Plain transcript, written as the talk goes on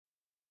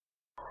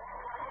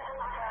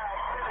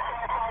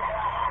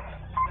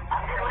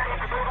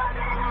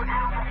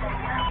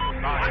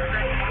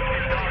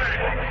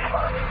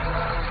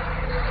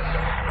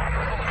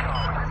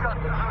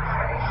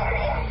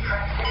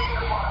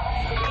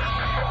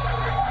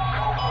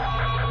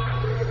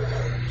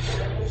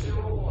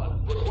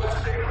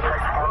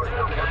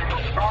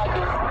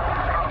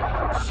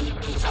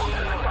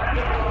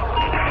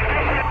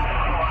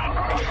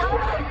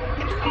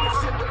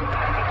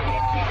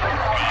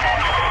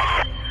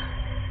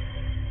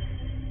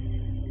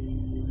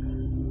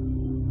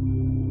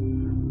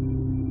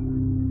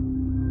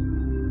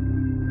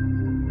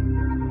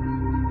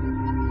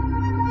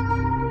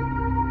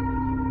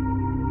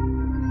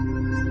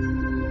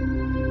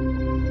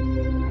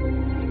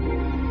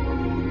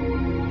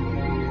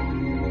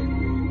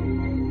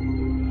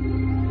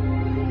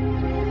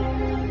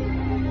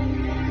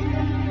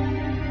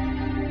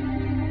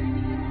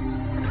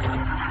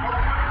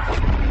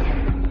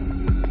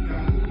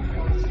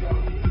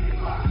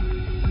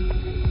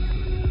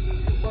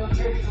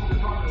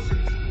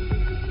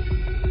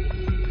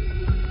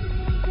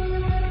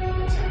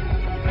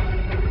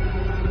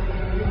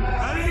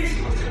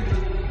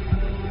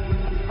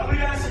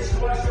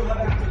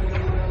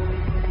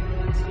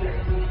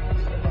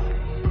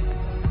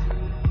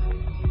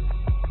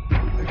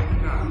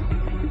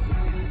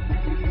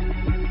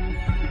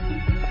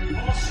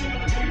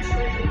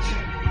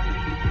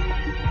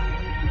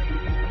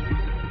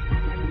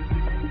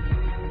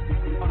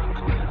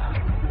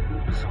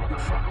The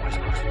front was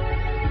close.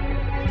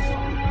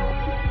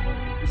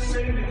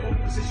 Stay in the hold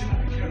position on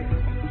the carrier.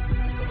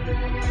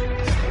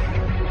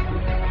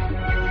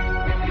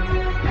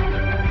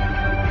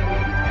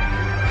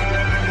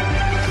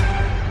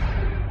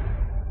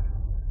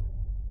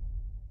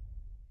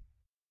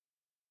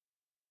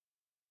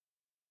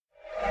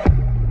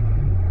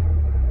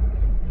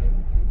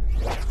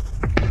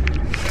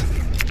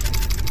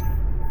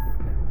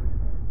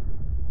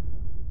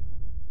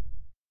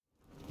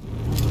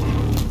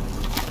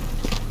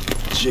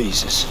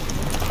 Jesus.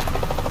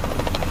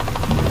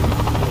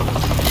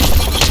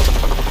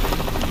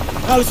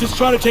 Alice is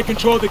trying to take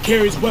control of the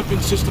carrier's weapon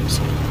systems.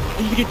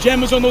 We need to get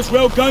jammers on those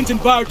rail guns and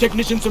buy our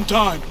technicians some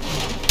time.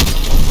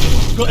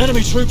 We've got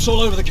enemy troops all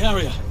over the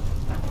carrier.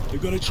 They're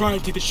gonna try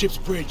and take the ship's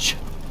bridge.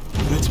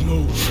 Let's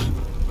move.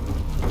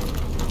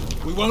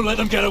 We won't let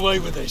them get away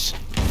with this.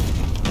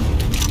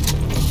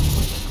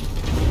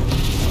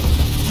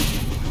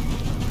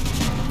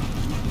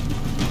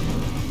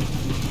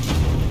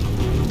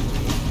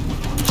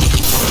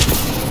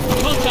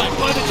 Contact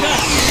by the jack!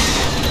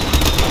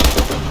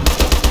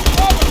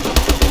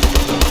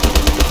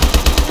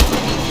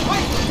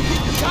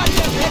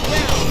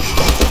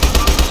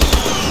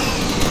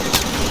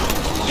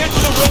 Get to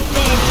the rope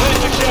gun and place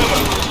the camera!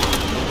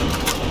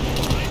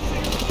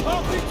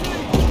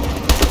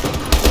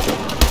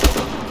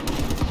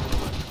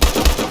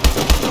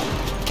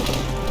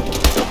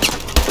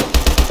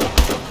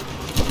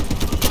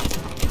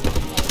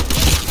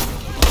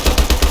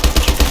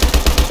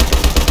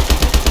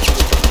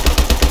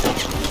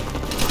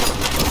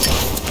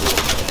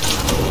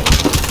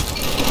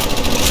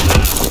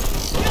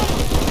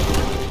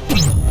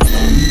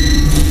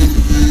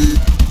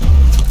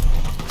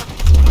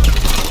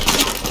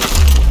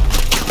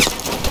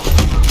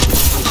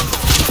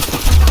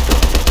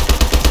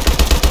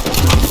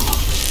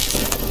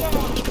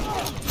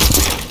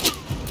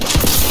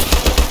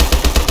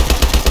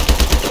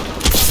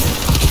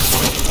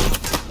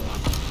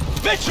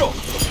 Mitchell!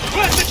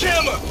 Blast the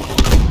jammer!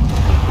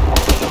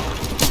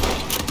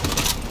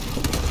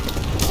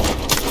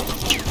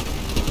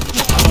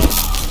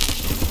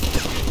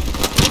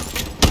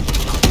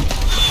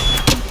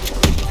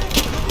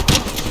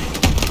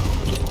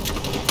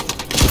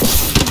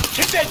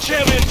 Get that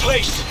jammer in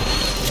place!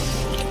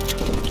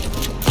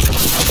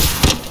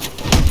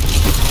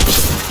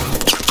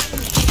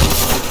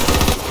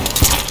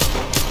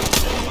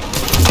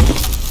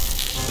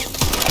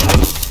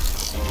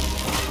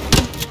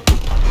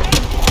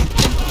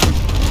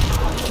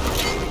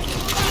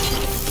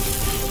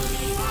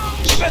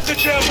 Set the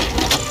jammer!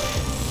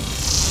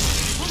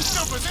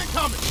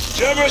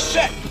 Jammer is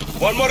set!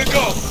 One more to go!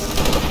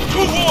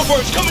 2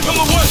 warbirds coming from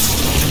the west!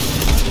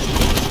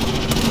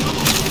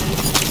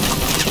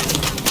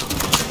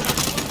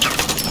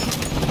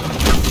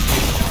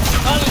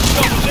 Island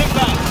stoppers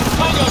inbound!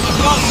 Tango's the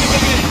last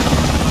ticket in!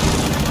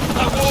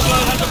 That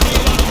warbird has a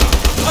feeler!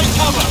 Take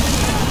cover!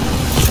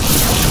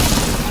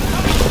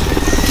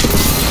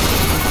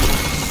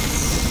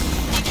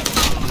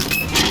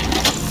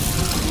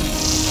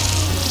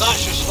 That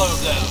should slow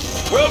them down.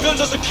 Railguns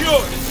are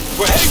secured.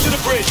 We're heading to the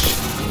bridge.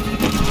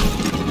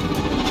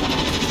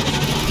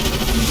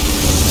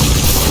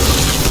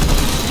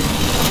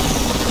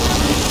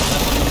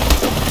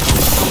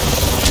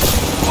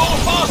 Fall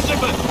faster,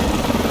 man!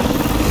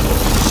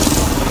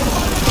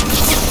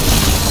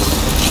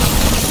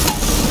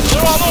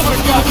 They're all over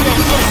the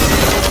goddamn place.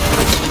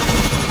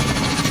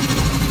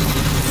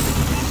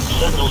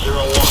 Signal 01.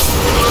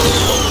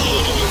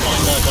 Can you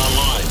find back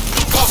online?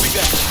 Copy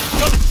that.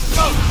 Go!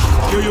 Go!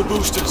 Kill your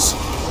boosters. I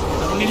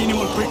don't need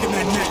anyone breaking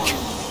their neck.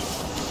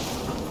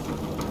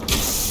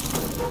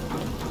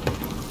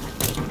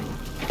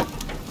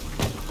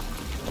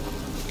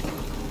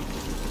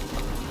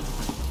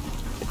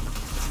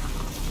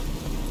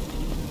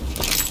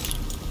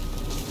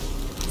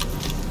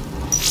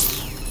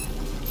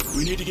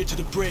 We need to get to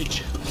the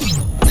bridge.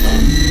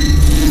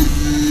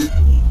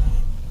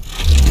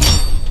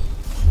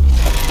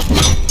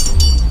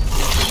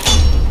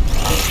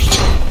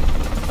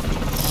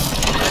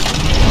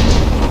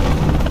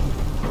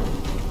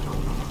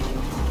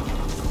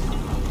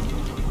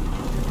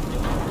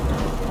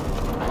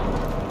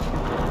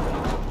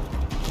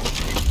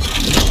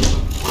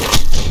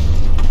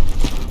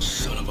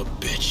 Son of a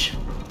bitch.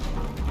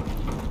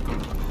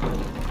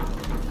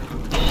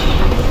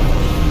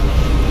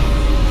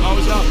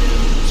 Power's out.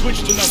 Switch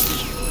to night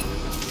vision.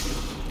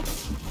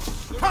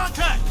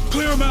 Contact!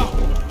 Clear them out!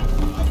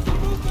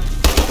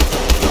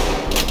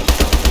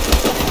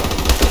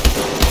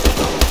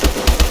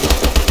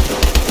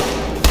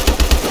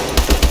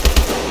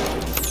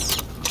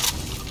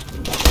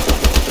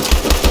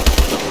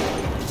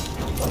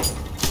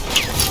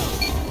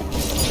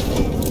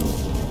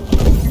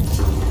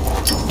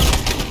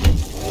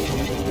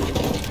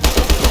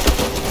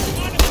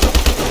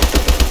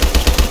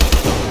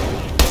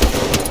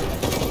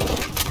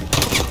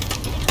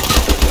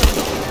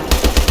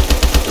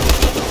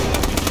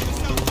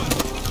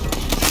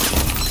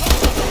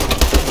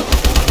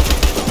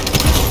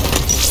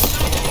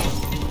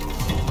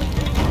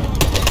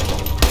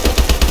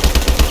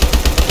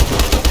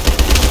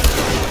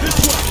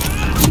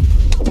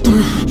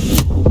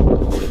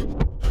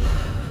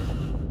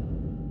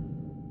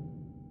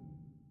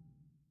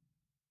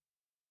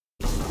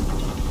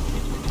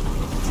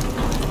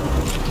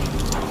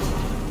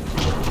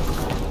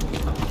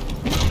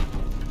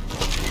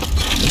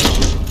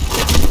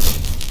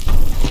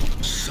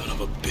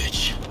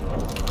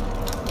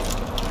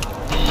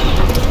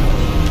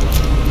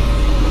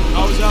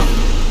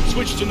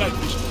 Switch to night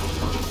vision.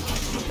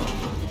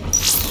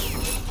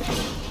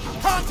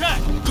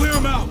 Contact! Clear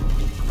him out!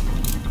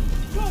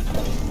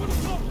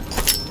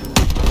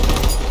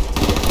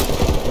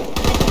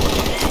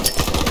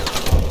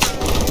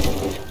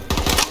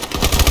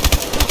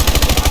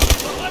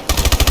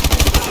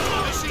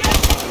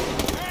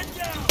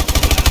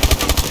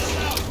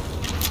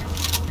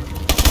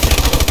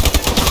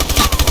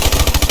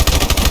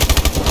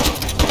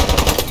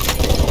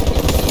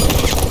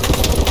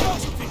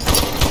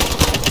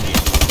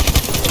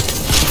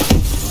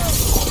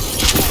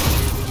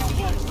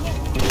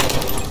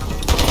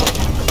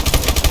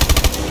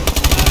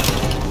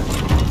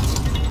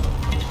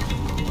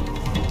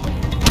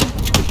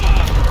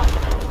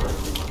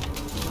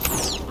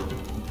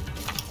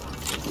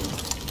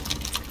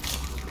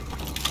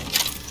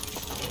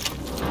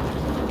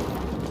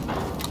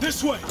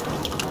 This way!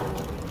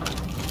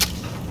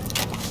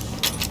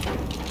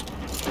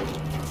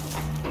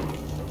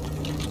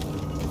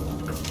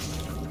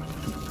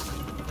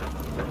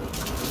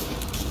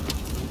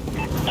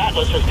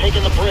 Atlas has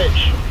taken the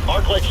bridge.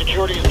 Arclight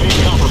security is being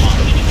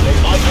compromised. They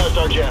bypassed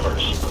our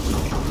jammers.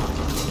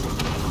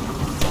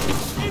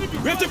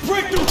 We have to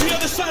break through to the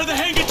other side of the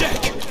hangar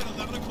deck!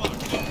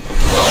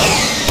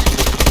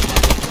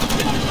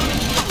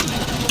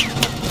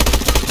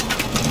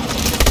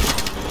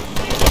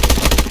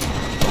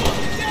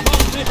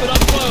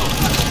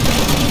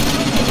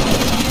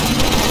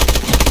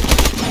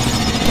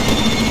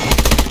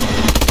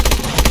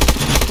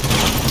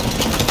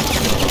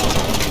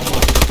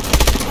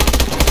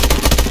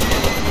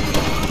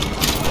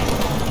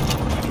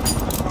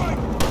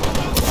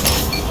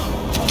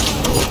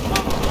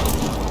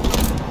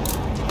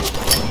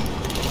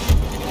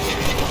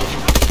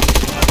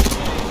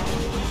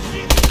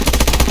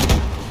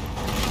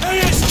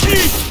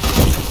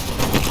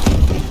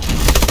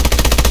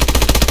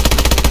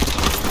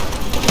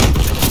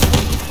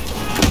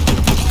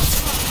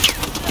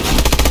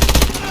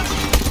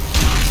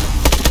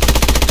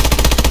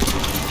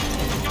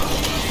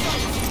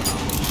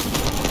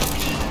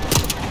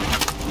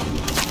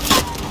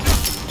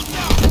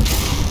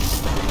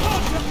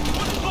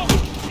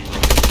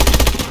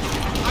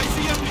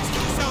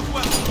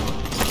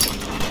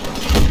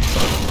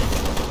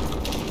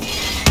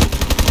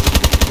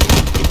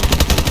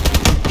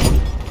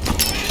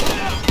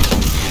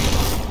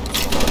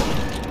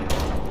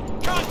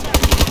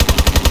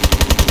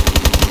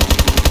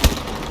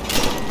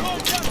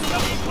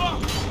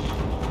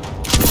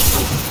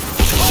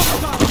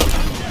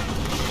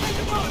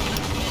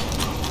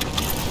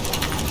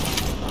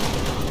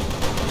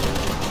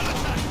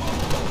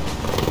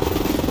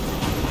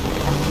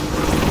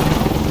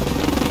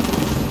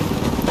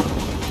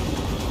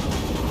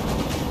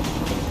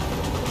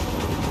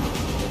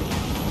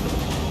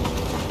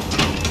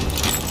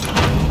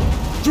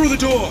 Through the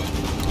door!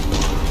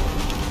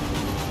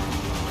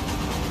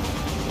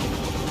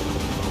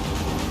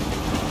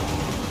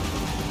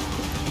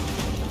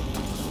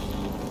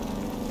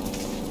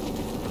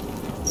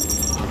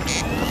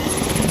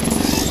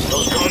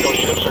 Those cargo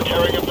ships are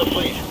tearing up the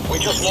fleet. We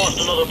just lost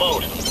another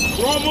boat.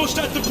 We're almost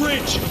at the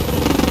bridge!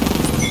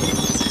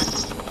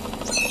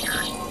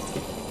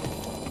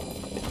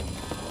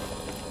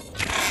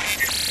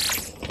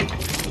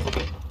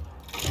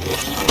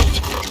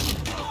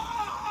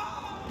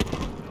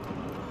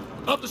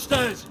 Up the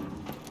stairs!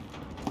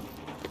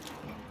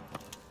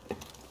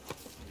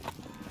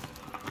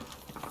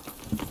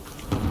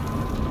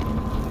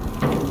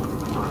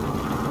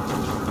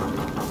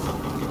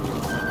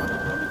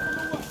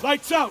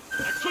 Lights out!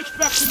 Switch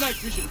back to night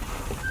vision.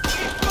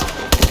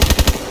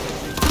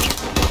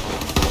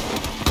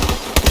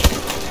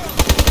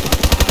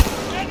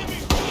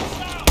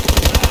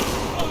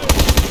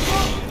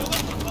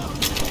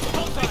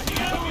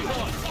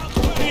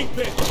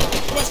 Kingpin,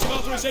 requesting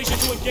authorization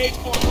to engage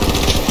on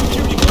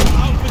security code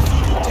Alpha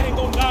Zulu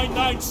Tango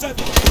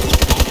 997.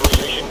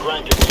 Authorization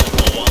granted,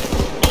 Sentinel 1.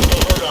 Hold the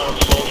herd out,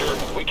 soldier.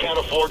 We can't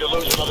afford to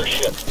lose another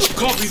ship.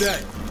 Copy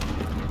that.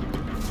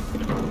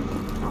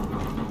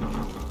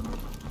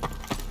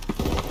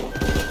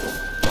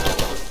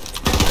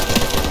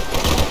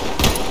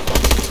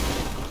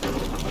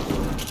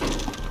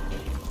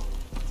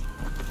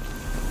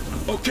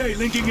 Okay,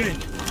 linking in.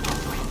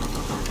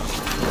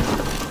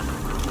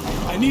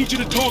 I need you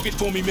to target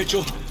for me,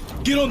 Mitchell.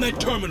 Get on that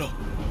terminal.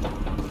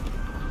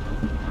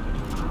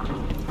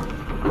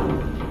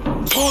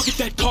 Target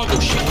that cargo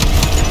ship.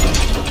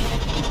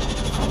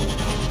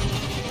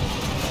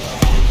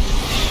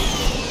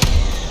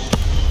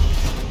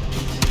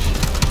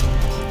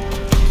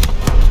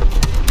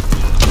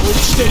 Hold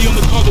steady on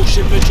the cargo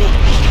ship, Mitchell.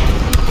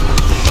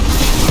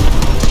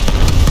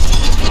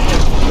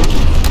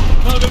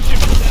 Cargo ship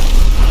is down.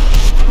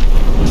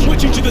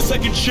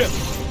 ship.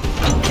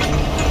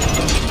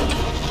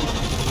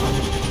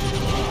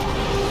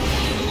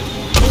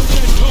 Hold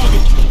that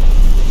target.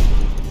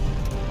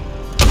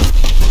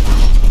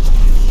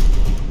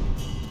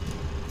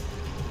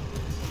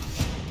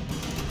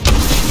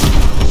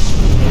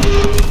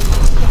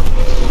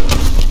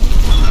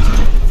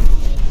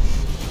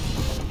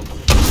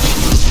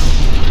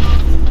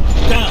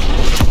 Down.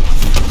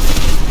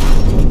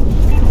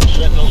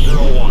 Sentinel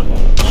 01.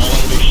 All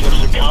enemy ships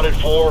accounted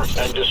for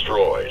and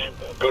destroyed.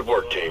 Good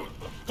work, team.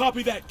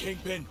 Copy that,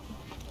 Kingpin.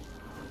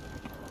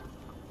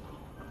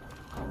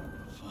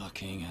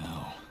 Fucking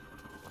hell.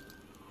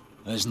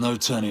 There's no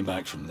turning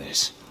back from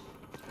this.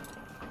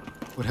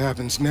 What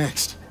happens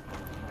next?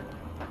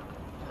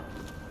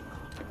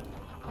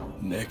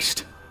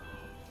 Next.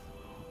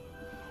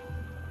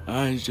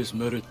 Irons just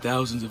murdered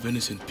thousands of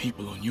innocent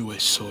people on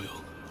U.S.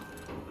 soil.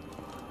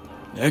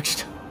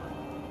 Next,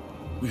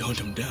 we hunt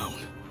him down.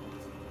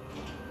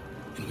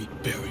 And we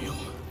bury him.